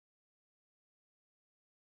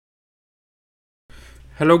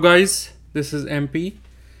Hello guys, this is MP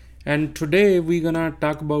and today we're gonna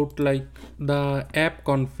talk about the app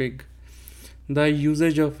config, the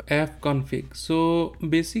usage of app config. So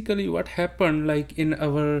basically what happened in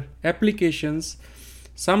our applications,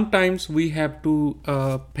 sometimes we have to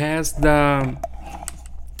pass some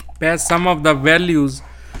of the values,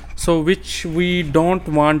 so which we don't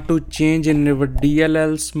want to change in our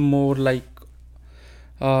DLLs more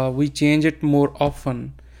we change it more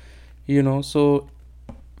often, so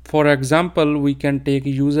for example we can take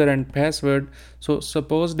user and password. So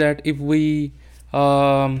suppose that if we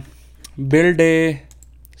um, build a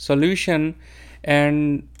solution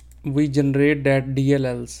and we generate that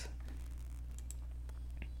DLLs.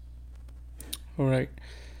 All right,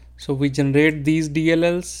 so we generate these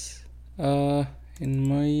DLLs in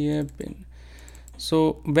my app.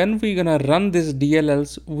 So when we gonna run this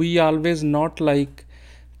DLLs, we always not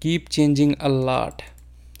keep changing a lot.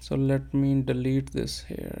 So let me delete this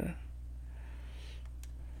here.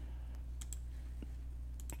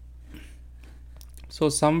 So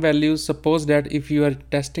some values, suppose that if you are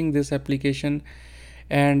testing this application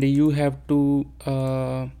and you have to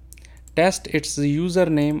test its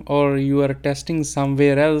username, or you are testing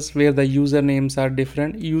somewhere else where the usernames are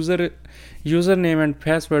different, username and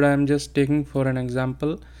password I am just taking for an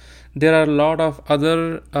example. There are a lot of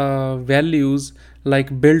other values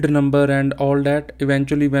like build number and all that.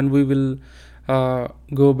 Eventually when we will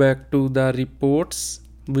go back to the reports,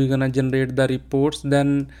 we're gonna generate the reports.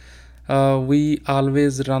 Then we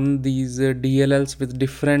always run these DLLs with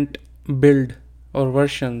different build or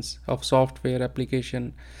versions of software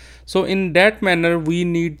application. So in that manner we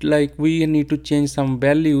need to change some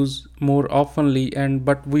values more oftenly, and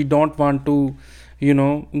but we don't want to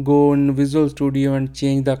go in Visual Studio and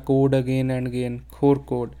change the code again and again, core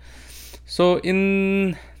code. So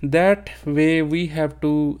in that way we have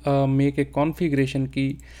to make a configuration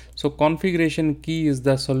key. So configuration key is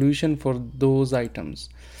the solution for those items.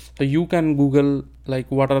 So you can google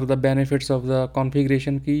what are the benefits of the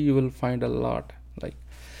configuration key. You will find a lot.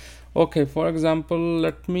 Okay, for example,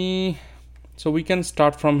 so we can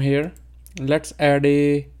start from here. Let's add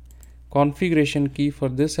a configuration key for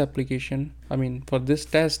this application, I mean for this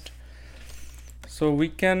test. So we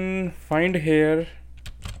can find here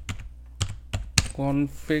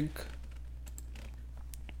config.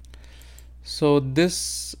 So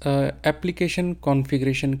this application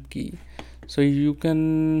configuration key, so you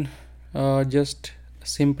can just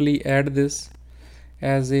simply add this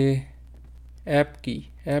as a app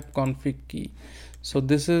config key. So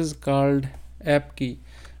this is called app key.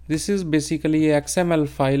 This is basically a XML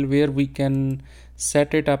file where we can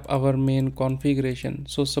set it up our main configuration.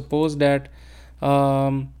 So suppose that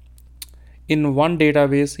in one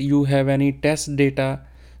database you have any test data,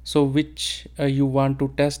 so which you want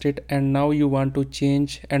to test it, and now you want to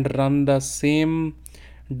change and run the same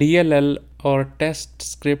DLL or test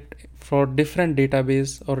script for different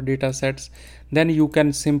database or data sets. Then you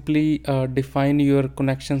can simply define your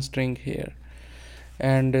connection string here,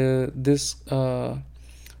 and this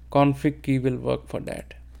config key will work for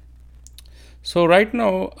that. So right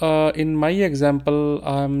now in my example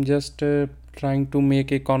I'm just trying to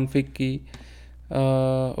make a config key.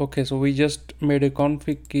 Okay, so we just made a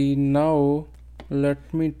config key. Now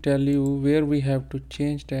let me tell you where we have to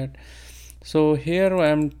change that. So here I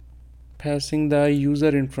am passing the user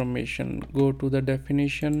information. Go to the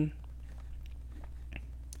definition.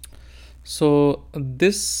 So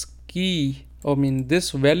this key, I mean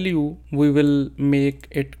this value, we will make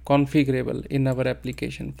it configurable in our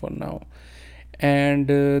application for now. And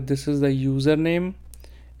this is the username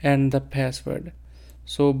and the password.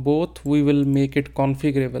 So both we will make it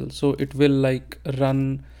configurable, so it will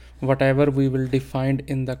run whatever we will define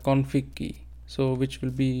in the config key, so which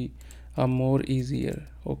will be more easier.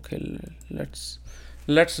 Okay,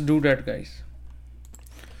 let's do that, guys.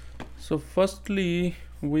 So firstly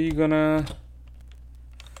we gonna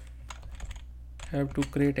have to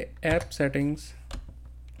create a app settings.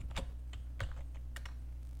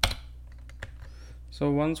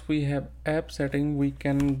 So once we have app setting, we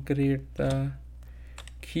can create the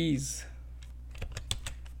keys.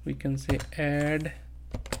 We can say add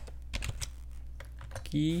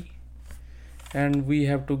key, and we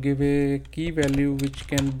have to give a key value which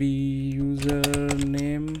can be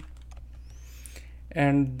username,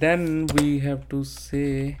 and then we have to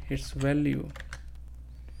say its value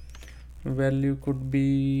could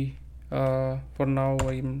be for now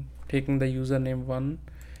I'm taking the username 1,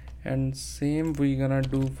 and same we gonna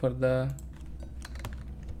do for the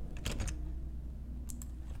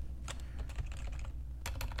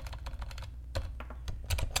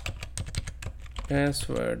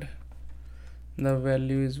password. the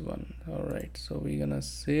value is 1. All right, so we're gonna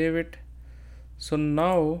save it. So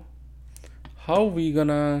now how we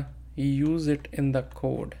gonna use it in the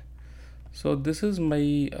code? So this is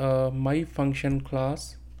my function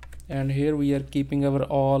class, and here we are keeping our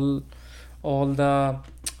all the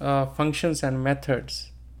functions and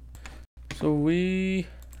methods. So we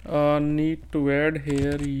need to add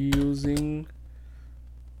here using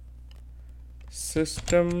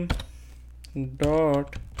system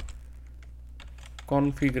dot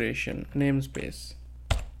configuration namespace.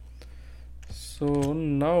 So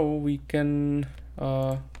now we can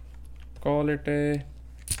call it a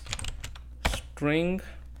string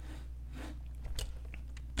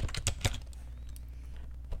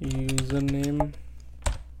username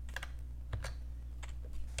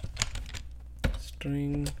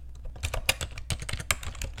string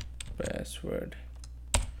password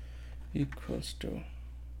equals to,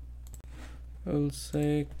 we'll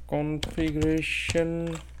say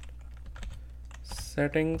configuration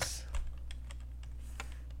settings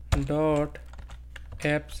dot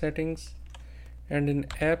app settings, and in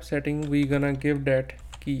app setting we gonna give that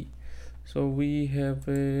key. So we have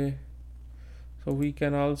a, so we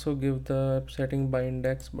can also give the app setting by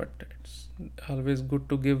index, but it's always good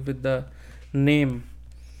to give with the name.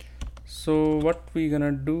 So what we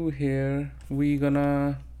gonna do here, we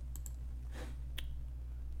gonna,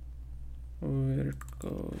 where it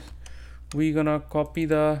goes, we gonna copy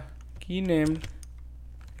the key name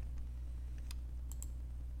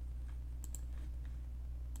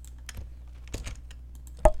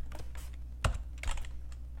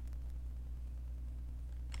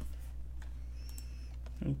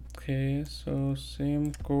okay, so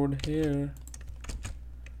same code here,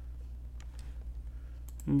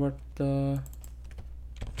 but the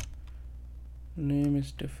name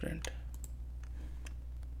is different.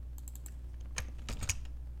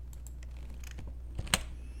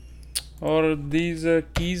 Or these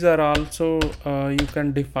keys are also you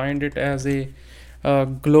can define it as a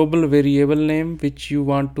global variable name which you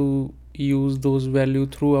want to use those value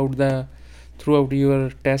throughout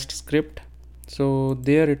your test script. So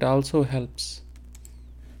there it also helps.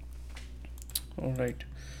 All right,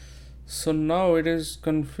 so now it is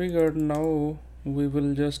configured. Now we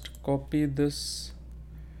will just copy this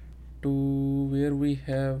to where we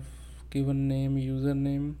have given name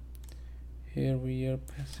username. Here we are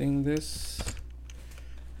passing this.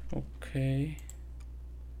 Okay.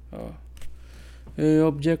 A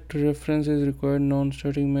object reference is required,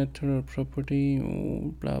 non-static method or property,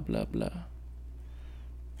 blah blah blah.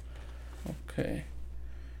 Okay,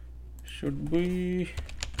 should we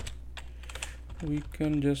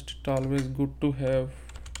can just, it's always good to have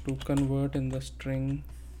to convert in the string.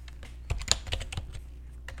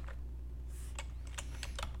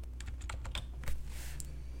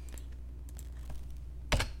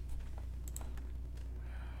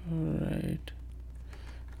 All right,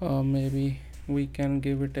 maybe we can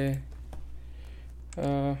give it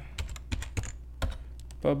a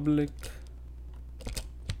public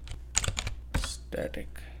static.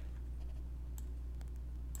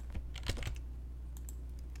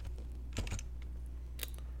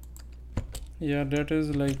 Yeah, that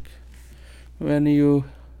is like when you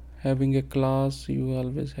having a class, you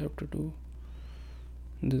always have to do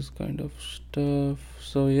this kind of stuff.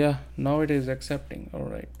 So yeah, now it is accepting. All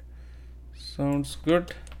right, sounds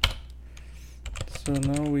good. So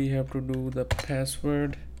now we have to do the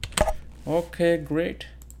password. Okay, great.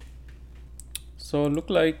 So look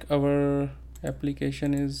like our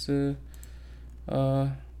application is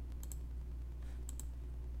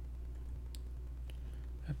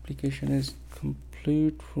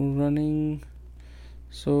complete for running.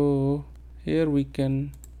 So here we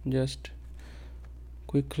can just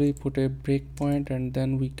quickly put a breakpoint, and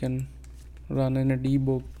then we can run in a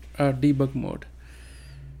debug mode.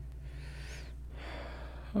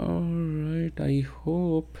 All right, I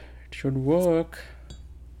hope it should work.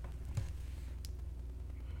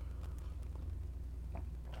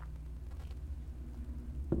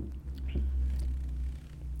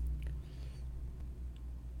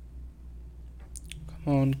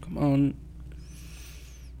 Come on.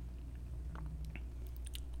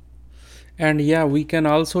 And yeah, we can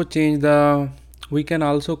also configure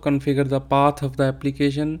the path of the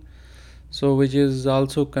application, so which is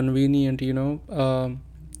also convenient,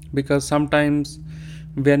 because sometimes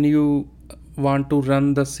when you want to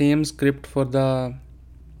run the same script for the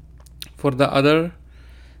other,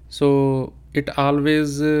 so it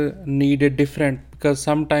always need a different, because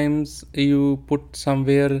sometimes you put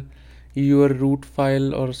somewhere your root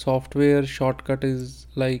file or software shortcut is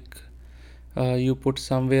like you put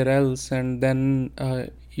somewhere else, and then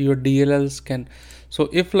your DLLs can. So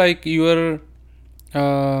if like your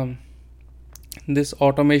this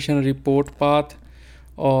automation report path,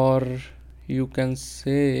 or you can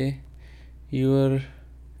say your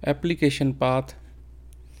application path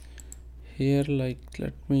here, like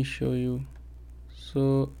let me show you.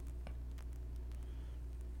 So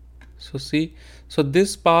see, so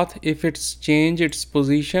this path, if it's change its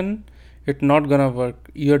position, it's not gonna work.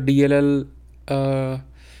 Your DLL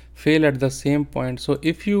fail at the same point. So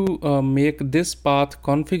if you make this path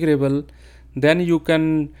configurable, then you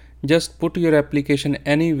can just put your application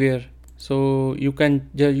anywhere. So you can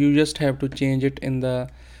you just have to change it in the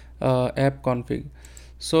app config.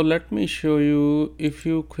 So let me show you. If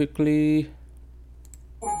you quickly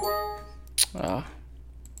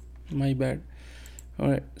my bad.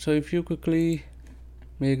 Alright, so if you quickly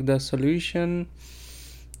make the solution,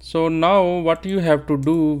 so now what you have to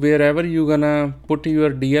do, wherever you gonna put your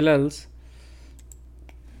DLLs,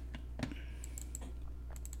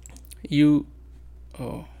 you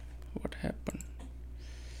what happened,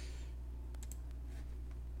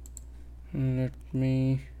 let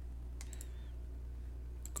me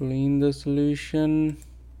clean the solution,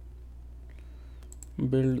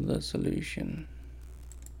 build the solution.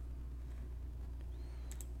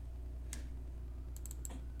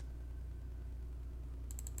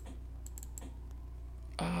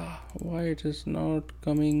 Why it is not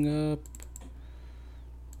coming up?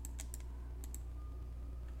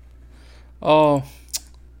 Oh,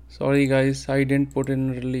 sorry guys, I didn't put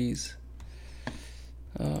in release.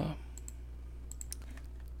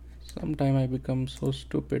 Sometime I become so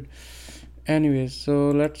stupid. Anyways, so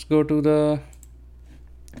let's go to the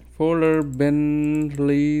folder bin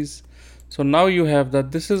release. So now you have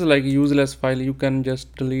that. This is like useless file, you can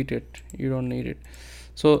just delete it, you don't need it.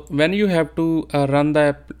 So when you have to run the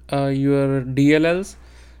app, your DLLs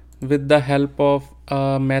with the help of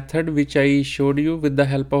a method which I showed you, with the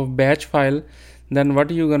help of batch file, then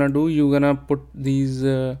what you gonna do, you gonna put these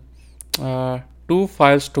two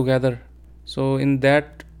files together. So in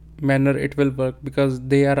that manner it will work, because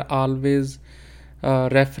they are always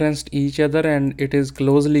referenced each other and it is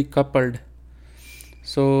closely coupled.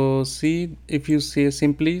 So see, if you say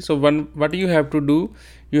simply, so what you have to do,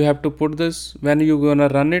 you have to put this, when you gonna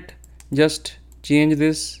run it, just change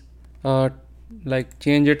this, like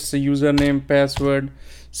change its username, password,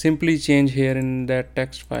 simply change here in that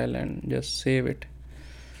text file and just save it.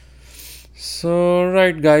 So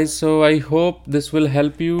right guys, so I hope this will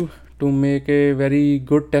help you to make a very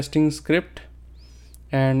good testing script,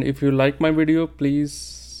 and if you like my video,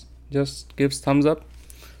 please just give thumbs up.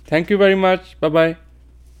 Thank you very much. Bye bye.